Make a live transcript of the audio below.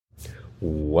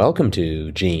Welcome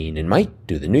to Gene and Mike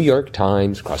do the New York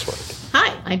Times crossword.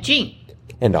 Hi, I'm Jean.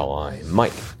 And I'm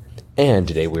Mike. And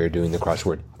today we're doing the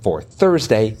crossword for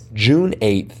Thursday, June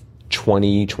 8th,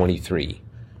 2023.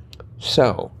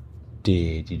 So,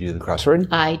 did you do the crossword?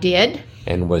 I did.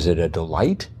 And was it a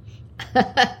delight?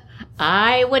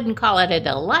 I wouldn't call it a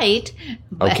delight,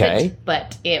 Okay.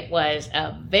 but it was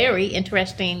a very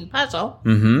interesting puzzle.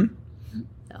 Mm-hmm.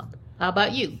 So, how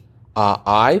about you?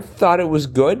 I thought it was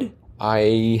good.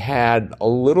 I had a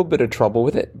little bit of trouble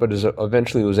with it, but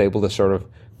eventually was able to sort of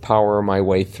power my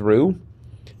way through.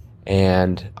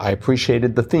 And I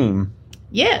appreciated the theme.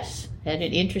 Yes, had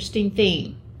an interesting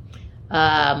theme.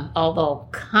 Although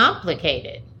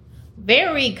complicated.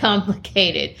 Very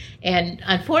complicated. And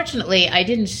unfortunately, I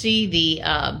didn't see the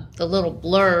little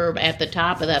blurb at the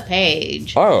top of the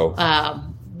page. Oh.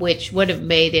 Which would have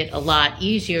made it a lot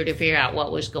easier to figure out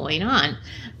what was going on.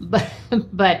 But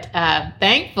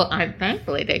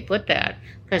thankfully they put that,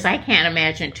 because I can't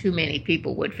imagine too many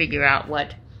people would figure out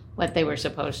what they were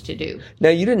supposed to do. Now,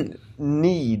 you didn't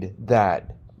need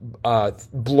that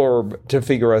blurb to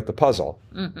figure out the puzzle.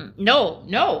 Mm-hmm.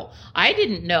 No, I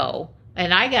didn't know,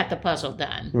 and I got the puzzle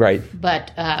done. Right.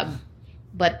 But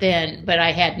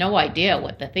I had no idea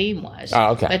what the theme was.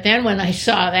 Oh, okay. But then when I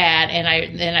saw that,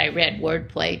 and I read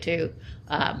wordplay too,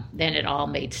 then it all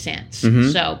made sense.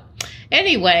 Mm-hmm. So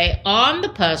anyway, on the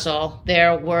puzzle,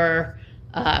 there were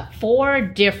 4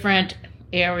 different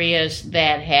areas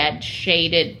that had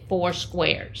shaded 4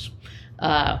 squares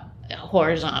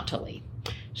horizontally.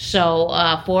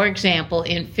 So, for example,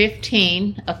 in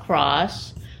 15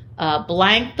 across,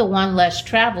 blank the one less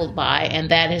traveled by, and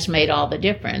that has made all the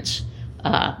difference.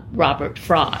 Robert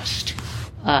Frost.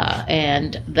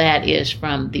 And that is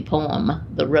from the poem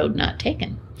The Road Not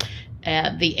Taken.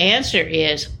 The answer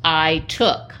is I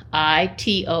took,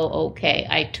 I-T-O-O-K.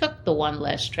 I took the one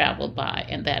less traveled by,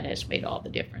 and that has made all the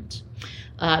difference.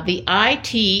 The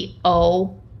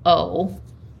I-T-O-O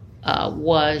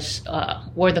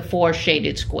were the 4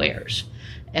 shaded squares,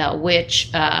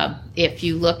 which, if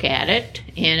you look at it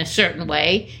in a certain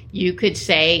way, you could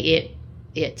say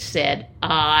it said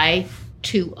I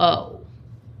to O.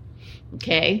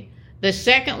 Okay? The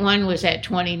second one was at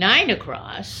 29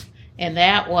 across, and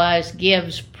that was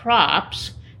gives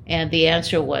props, and the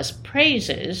answer was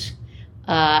praises.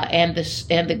 And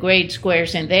the grade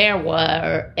squares in there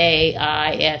were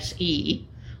A-I-S-E,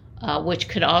 which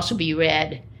could also be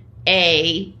read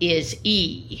A is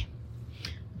E.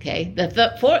 Okay,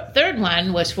 the third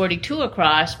one was 42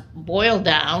 across, boil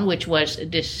down, which was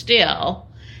distill,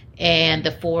 and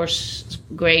the 4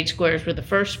 grade squares were the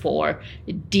first 4,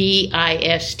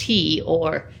 D-I-S-T,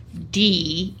 or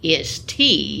D is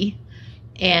T.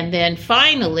 And then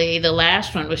finally, the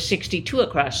last one was 62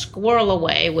 across, squirrel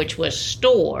away, which was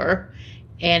store.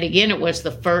 And again, it was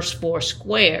the first 4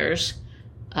 squares,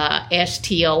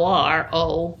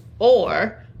 S-T-O-R-O,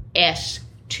 or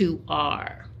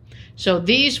S-to-R. So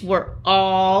these were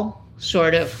all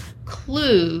sort of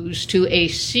clues to a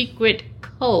secret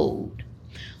code.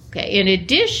 Okay. In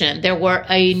addition, there were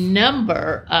a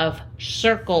number of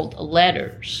circled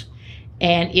letters.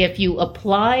 And if you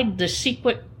applied the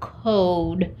secret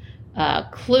code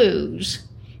clues,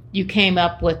 you came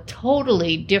up with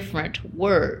totally different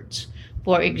words.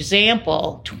 For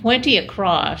example, 20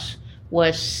 across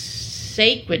was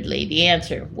sacredly, the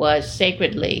answer was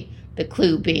sacredly, the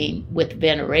clue being with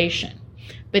veneration.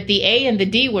 But the A and the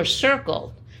D were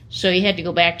circled, so you had to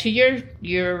go back to your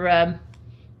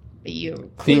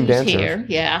clues here.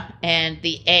 Yeah, and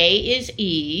the A is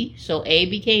E, so A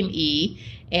became E,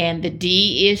 and the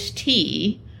D is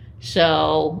T,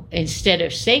 so instead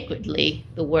of sacredly,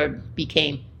 the word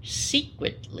became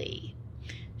secretly.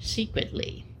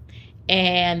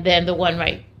 And then the one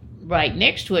right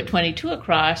next to it, 22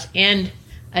 across, and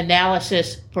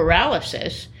analysis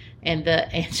paralysis, and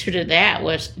the answer to that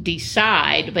was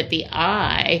decide, but the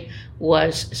I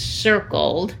was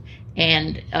circled,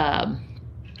 and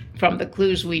from the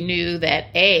clues we knew that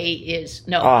I is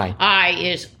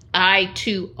I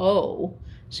to O,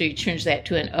 so you change that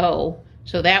to an O,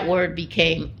 so that word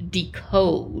became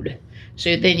decode.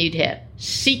 So then you'd have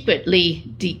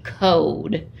secretly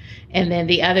decode, and then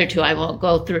the other 2 I won't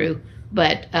go through,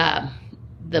 but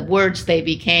the words they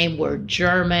became were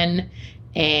German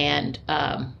and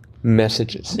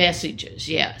messages. Messages,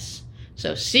 yes.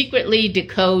 So secretly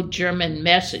decode German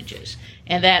messages,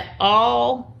 and that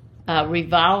all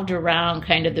revolved around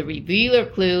kind of the revealer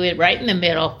clue right in the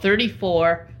middle,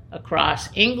 34 across,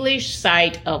 English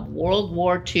site of World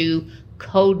War II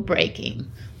code breaking,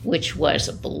 which was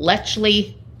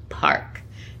Bletchley Park.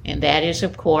 And that is,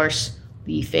 of course,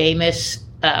 the famous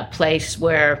place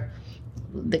where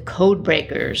the code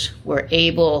breakers were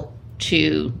able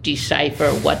to decipher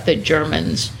what the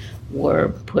Germans were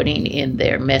putting in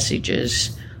their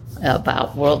messages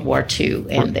about World War II,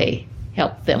 and they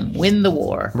helped them win the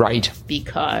war. Right.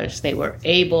 Because they were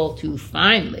able to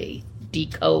finally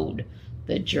decode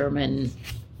the German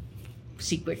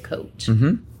secret codes.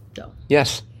 Mm-hmm. So.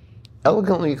 Yes.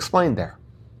 Elegantly explained there.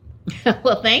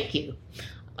 Well, thank you.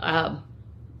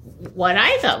 What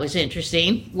I thought was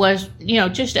interesting was,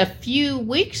 just a few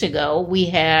weeks ago, we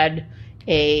had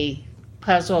a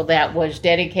puzzle that was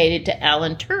dedicated to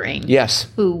Alan Turing. Yes.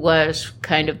 Who was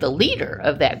kind of the leader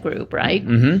of that group, right?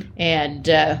 Mm-hmm.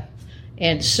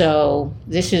 And so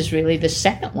this is really the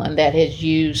second one that has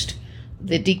used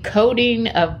the decoding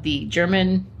of the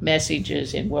German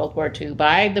messages in World War II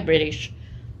by the British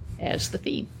as the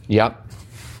theme. Yep.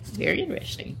 Very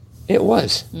interesting. It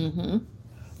was. Mm-hmm.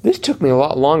 This took me a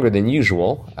lot longer than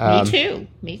usual. Me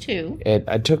too.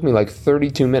 It took me like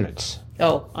 32 minutes.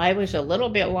 Oh, I was a little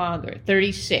bit longer,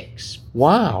 36.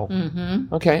 Wow.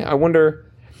 Mm-hmm. Okay, I wonder.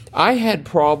 I had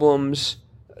problems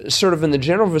sort of in the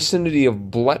general vicinity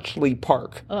of Bletchley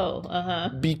Park. Oh, uh-huh.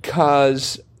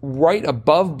 Because right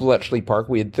above Bletchley Park,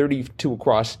 we had 32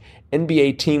 across,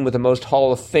 NBA team with the most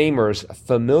Hall of Famers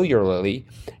familiarly,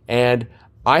 and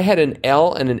I had an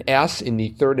L and an S in the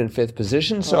third and fifth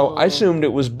position, so I assumed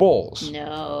it was Bulls.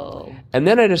 No. And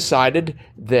then I decided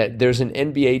that there's an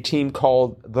NBA team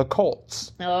called the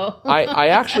Colts. Oh. I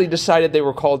actually decided they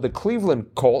were called the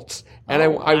Cleveland Colts,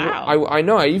 and wow. I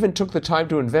know I even took the time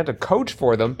to invent a coach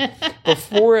for them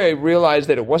before I realized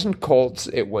that it wasn't Colts,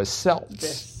 it was Celts.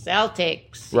 The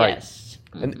Celtics, right. Yes.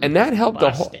 And that helped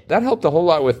a whole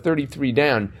lot with 33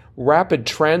 down. Rapid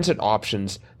transit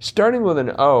options, starting with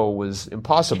an O was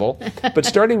impossible, but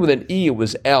starting with an E, it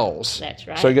was L's. That's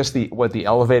right. So I guess the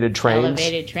elevated trains?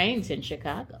 Elevated trains in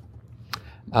Chicago.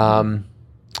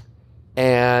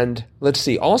 And let's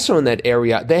see, also in that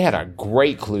area, they had a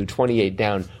great clue, 28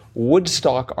 down,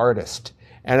 Woodstock artist.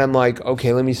 And I'm like,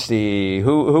 okay, let me see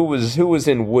who was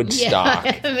in Woodstock.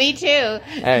 Yeah, me too.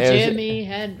 Jimi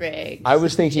Hendrix. I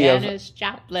was thinking Janis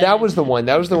Joplin. That was the one.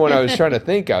 That was the one I was trying to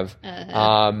think of.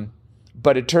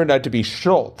 But it turned out to be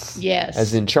Schultz. Yes.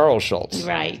 As in Charles Schultz.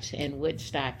 Right, and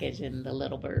Woodstock is in the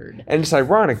Little Bird. And it's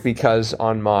ironic because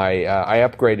on my I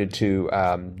upgraded to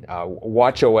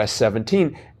WatchOS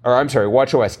 17. Or I'm sorry,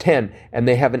 WatchOS 10, and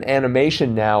they have an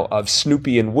animation now of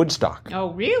Snoopy in Woodstock.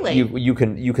 Oh, really? You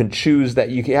can choose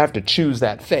that. You have to choose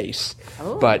that face.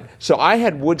 Oh. But so I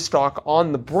had Woodstock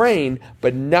on the brain,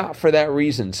 but not for that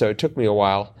reason. So it took me a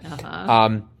while.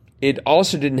 Uh-huh. It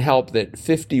also didn't help that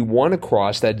 51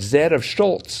 across, that Z of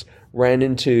Schultz, ran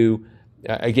into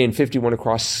again 51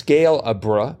 across scale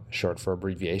abra, short for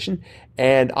abbreviation,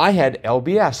 and I had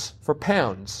LBS for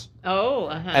pounds. Oh,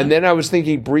 uh-huh. And then I was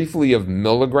thinking briefly of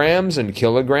milligrams and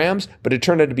kilograms, but it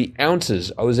turned out to be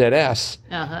ounces, OZS.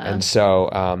 Uh-huh. And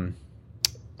so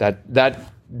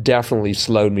that definitely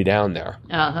slowed me down there.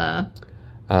 Uh-huh.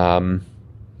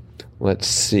 Let's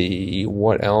see,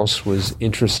 what else was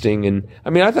interesting? And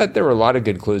I thought there were a lot of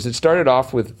good clues. It started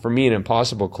off with, for me, an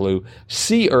impossible clue,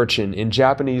 sea urchin in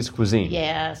Japanese cuisine.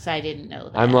 Yes, I didn't know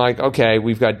that. I'm like, okay,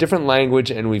 we've got different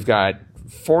language and we've got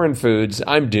foreign foods.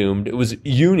 I'm doomed. It was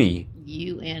UNI.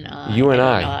 UNI. UNI. I don't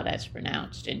know how that's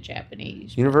pronounced in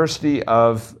Japanese. University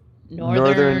of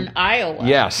Northern Iowa.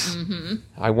 Yes. Mm-hmm.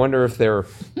 I wonder if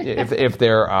if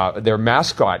their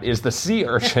mascot is the sea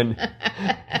urchin.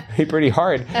 It'd be pretty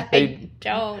hard. I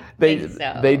don't think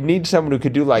so. They'd need someone who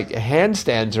could do like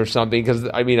handstands or something because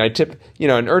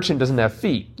an urchin doesn't have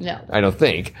feet. No. I don't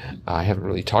think. I haven't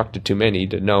really talked to too many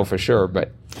to know for sure,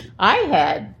 but I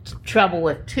had trouble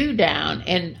with 2 down,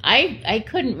 and I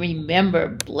couldn't remember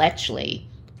Bletchley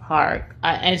Park,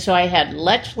 and so I had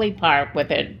Bletchley Park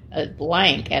with a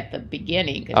blank at the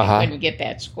beginning because I couldn't get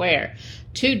that square.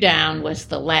 2 down was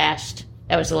the last.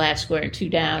 That was the last square in 2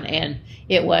 down, and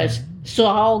it was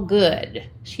Saul Good.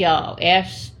 Saul,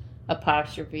 S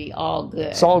apostrophe all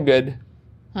good. Saul Good.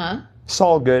 Huh?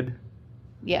 Saul Good.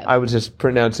 Yeah. I was just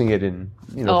pronouncing it in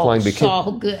playing the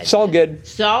Saul Good. Saul Good.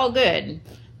 Saul Good.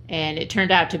 And it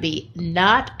turned out to be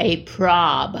not a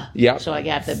prob. Yeah. So I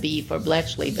got the B for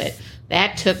Bletchley, but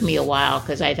that took me a while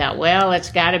because I thought, well,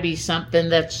 it's got to be something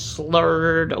that's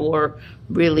slurred or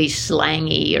really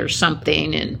slangy or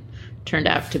something, and turned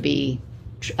out to be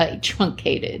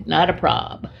truncated, not a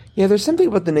prob. Yeah, there's something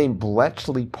about the name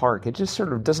Bletchley Park. It just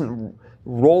sort of doesn't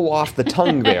roll off the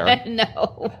tongue there.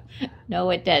 No,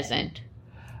 it doesn't.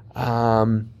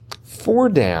 4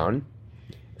 down,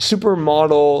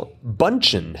 supermodel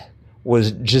Bunchen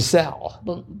was Giselle.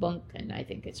 Bunkin, I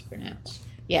think it's pronounced.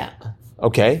 Yeah.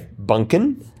 Okay,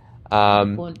 Bunkin.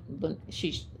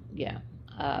 She's, yeah.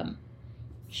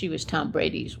 She was Tom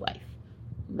Brady's wife.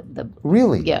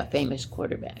 Really? Yeah, famous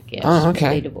quarterback. Yes. Oh, okay.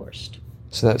 They divorced.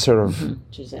 So that sort of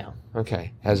Giselle.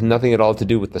 okay has nothing at all to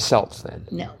do with the Celts then.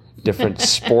 No. Different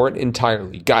sport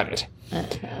entirely. Got it.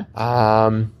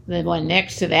 The one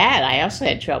next to that, I also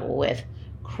had trouble with.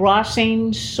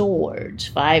 Crossing swords,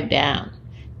 5 down,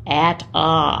 at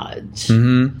odds.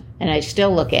 Mm-hmm. And I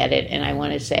still look at it and I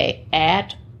want to say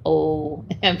at O.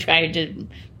 I'm trying to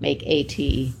make AT,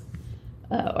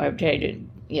 or I'm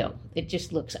trying to, it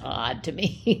just looks odd to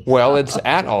me. Well, it's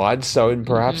at odds, so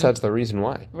perhaps that's the reason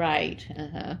why. Right.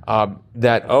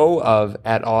 That O of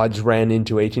at odds ran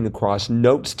into 18 across,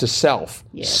 notes to self,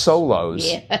 Yes. solos.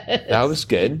 Yes. That was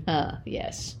good.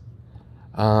 Yes.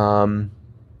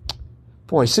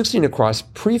 Boy, 16 across,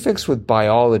 prefix with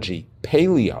biology,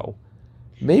 paleo.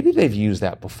 Maybe they've used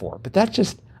that before, but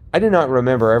I do not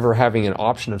remember ever having an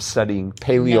option of studying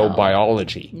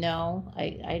paleobiology. No,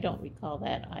 I don't recall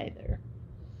that either.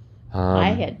 I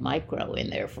had micro in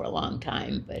there for a long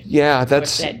time, but yeah, of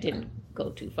course that didn't go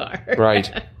too far. Right.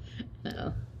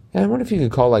 No. Yeah, I wonder if you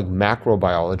could call like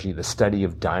macrobiology the study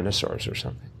of dinosaurs or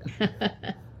something.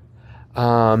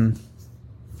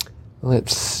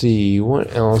 Let's see,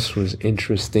 what else was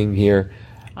interesting here?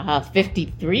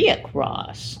 53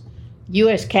 across.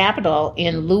 U.S. Capitol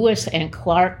in Lewis and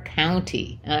Clark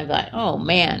County. And I thought, oh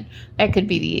man, that could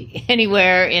be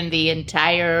anywhere in the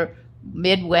entire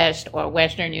Midwest or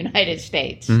Western United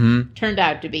States. Mm-hmm. Turned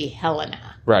out to be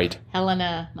Helena. Right.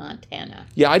 Helena, Montana.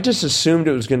 Yeah, I just assumed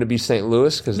it was going to be St.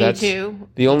 Louis because that's too.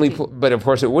 the only. But of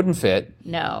course, it wouldn't fit.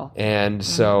 No. And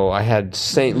so I had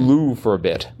St. Lou for a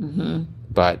bit. Mm-hmm.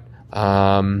 But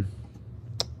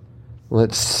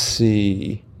let's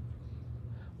see.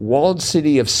 Walled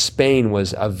city of Spain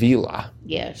was Avila.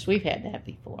 Yes, we've had that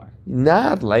before.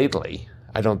 Not lately,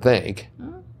 I don't think.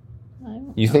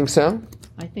 You think so?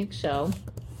 I think so.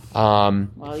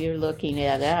 While you're looking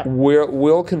it up.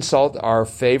 We'll consult our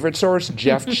favorite source,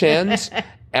 Jeff Chen's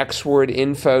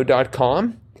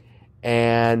xwordinfo.com.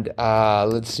 And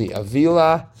let's see,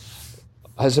 Avila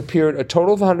has appeared a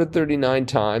total of 139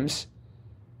 times.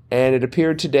 And it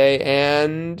appeared today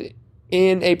and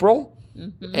in April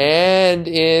and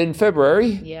in February.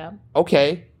 Yeah.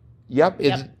 Okay. Yep.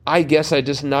 I guess I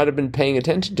just not have been paying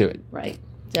attention to it. Right.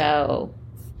 So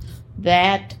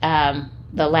that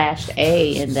the last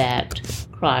A in that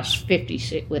cross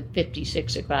 56 with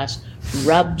 56 across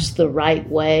rubs the right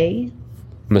way.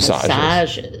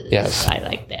 Massages. Yes. I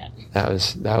like that.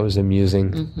 That was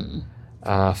amusing.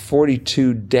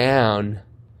 42 down.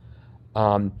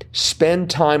 Spend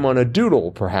time on a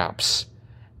doodle, perhaps.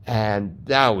 And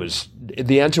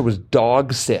the answer was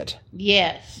dog sit.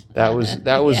 Yes. That was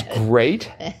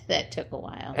great. That took a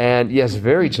while. And yes,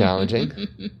 very challenging.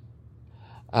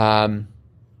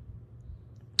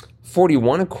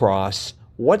 41 across.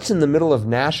 What's in the middle of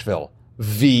Nashville?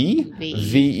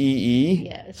 V-E-E.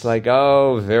 Yes. It's like,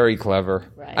 oh, very clever.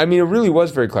 Right. I mean, it really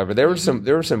was very clever. There were some good.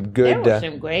 There were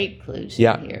some great clues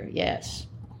in here. Yes.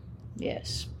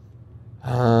 Yes.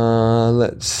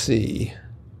 Let's see.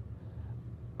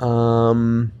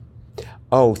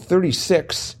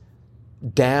 36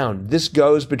 down. This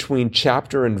goes between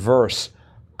chapter and verse.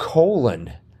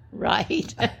 Colon.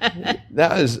 Right.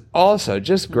 That is also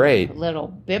just great. A little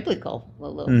biblical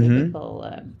clue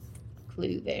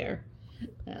there.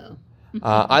 Oh.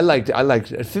 I liked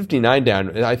 59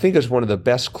 down. I think it's one of the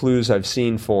best clues I've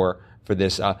seen for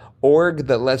this. Org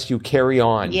that lets you carry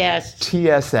on. Yes.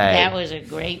 TSA. That was a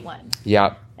great one.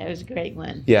 Yep. That was a great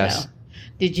one. Yes. So,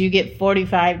 did you get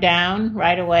 45 down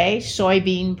right away?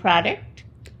 Soybean product?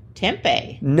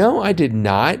 Tempeh. No, I did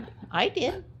not. I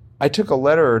did. I took a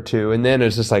letter or two, and then it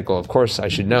was just like, well, of course I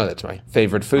should know. That's my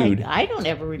favorite food. I don't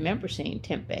ever remember seeing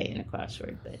tempeh in a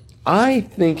crossword, but I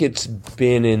think it's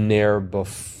been in there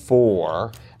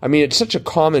before. I mean, it's such a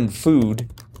common food.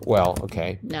 Well,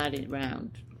 okay. Not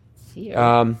around here.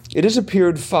 It has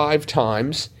appeared 5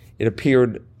 times. It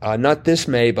appeared not this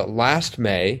May, but last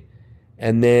May,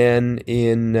 and then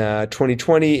in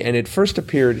 2020, and it first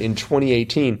appeared in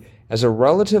 2018 as a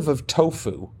relative of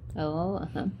tofu. Oh,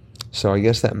 uh-huh. So I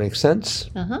guess that makes sense.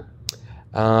 Uh-huh.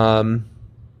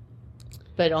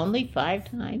 But only 5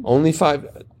 times? Only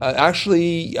 5.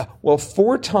 Actually,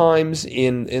 4 times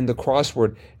in the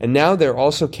crossword, and now they're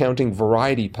also counting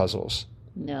variety puzzles.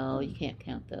 No, you can't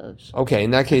count those. Okay,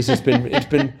 in that case, it's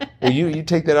been. Well, you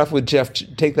take that up with Jeff.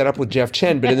 Take that up with Jeff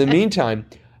Chen. But in the meantime,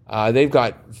 they've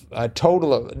got a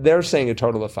total of. They're saying a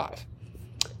total of 5.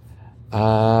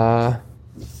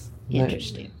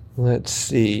 Interesting. Let's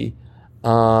see.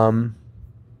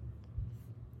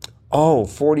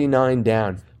 49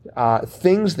 down.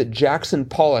 Things that Jackson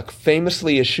Pollock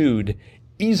famously eschewed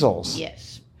easels.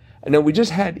 Yes. And then we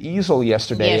just had easel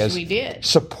yesterday Yes, as we did.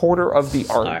 supporter of the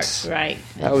arts. Right.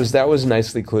 That was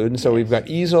nicely clued. And so we've got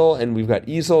easel and we've got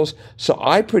easels. So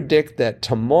I predict that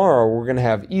tomorrow we're going to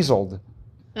have easeled.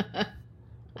 I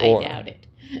doubt it.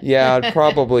 Yeah,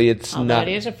 probably it's Although not.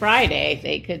 it is a Friday,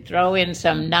 they could throw in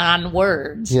some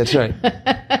non-words. Yeah, that's right.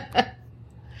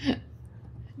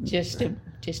 just to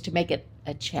make it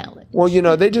a challenge. Well,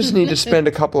 they just need to spend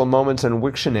a couple of moments on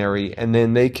Wiktionary, and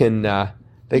then they can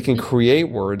create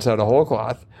words out of whole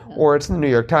cloth. Or it's in the New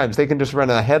York Times. They can just run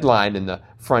a headline in the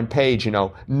front page,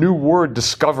 new word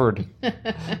discovered,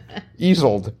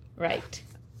 easeled. Right.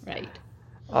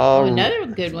 Another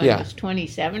good one yeah. was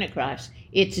 27 across.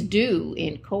 It's due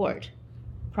in court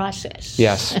process.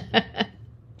 Yes.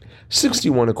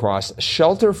 61 across,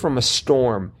 shelter from a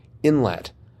storm,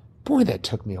 inlet. Boy, that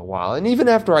took me a while. And even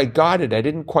after I got it,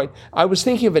 I was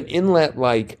thinking of an inlet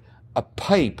like a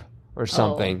pipe or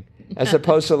something, as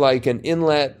opposed to like an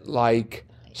inlet like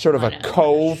sort of a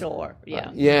cove. Shore,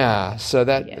 yeah. Yeah, so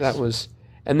that was,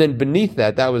 and then beneath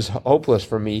that was hopeless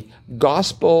for me.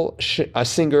 Gospel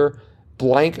singer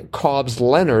blank Cobbs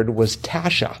Leonard was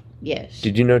Tasha. Yes.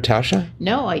 Did you know Tasha?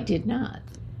 No, I did not.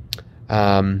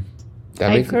 I've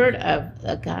heard of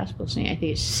a gospel singer. I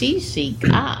think it's C.C.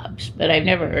 Cobbs, but I've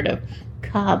never heard of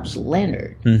Cobbs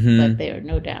Leonard. Mm-hmm. But they are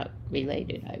no doubt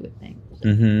related, I would think. So.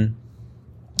 Mm-hmm.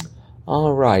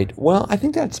 All right. Well, I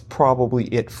think that's probably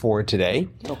it for today.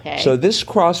 Okay. So this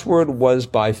crossword was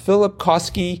by Philip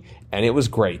Koski, and it was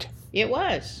great. It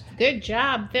was. Good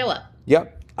job, Philip.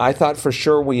 Yep. I thought for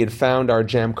sure we had found our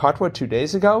Jam Katwa 2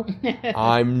 days ago.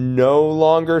 I'm no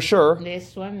longer sure.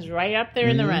 This one's right up there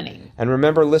in the running. And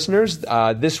remember, listeners,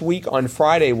 this week on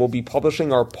Friday, we'll be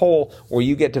publishing our poll where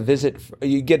you get to vote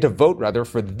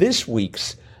for this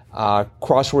week's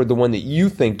crossword, the one that you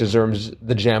think deserves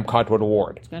the Jam Katwa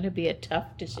Award. It's going to be a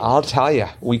tough decision. I'll tell you,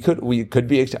 it could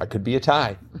be a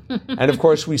tie. And of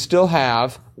course, we still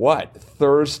have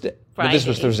Thursday. Friday. This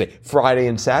was Thursday, Friday,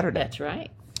 and Saturday. That's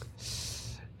right.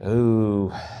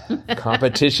 Ooh,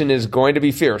 competition is going to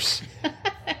be fierce.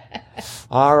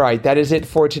 All right, that is it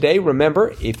for today.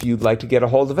 Remember, if you'd like to get a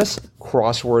hold of us,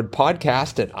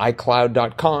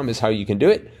 crosswordpodcast@icloud.com is how you can do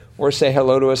it, or say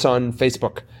hello to us on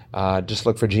Facebook. Just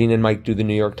look for Gene and Mike do the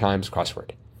New York Times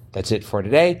crossword. That's it for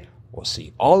today. We'll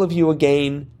see all of you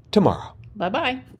again tomorrow. Bye-bye.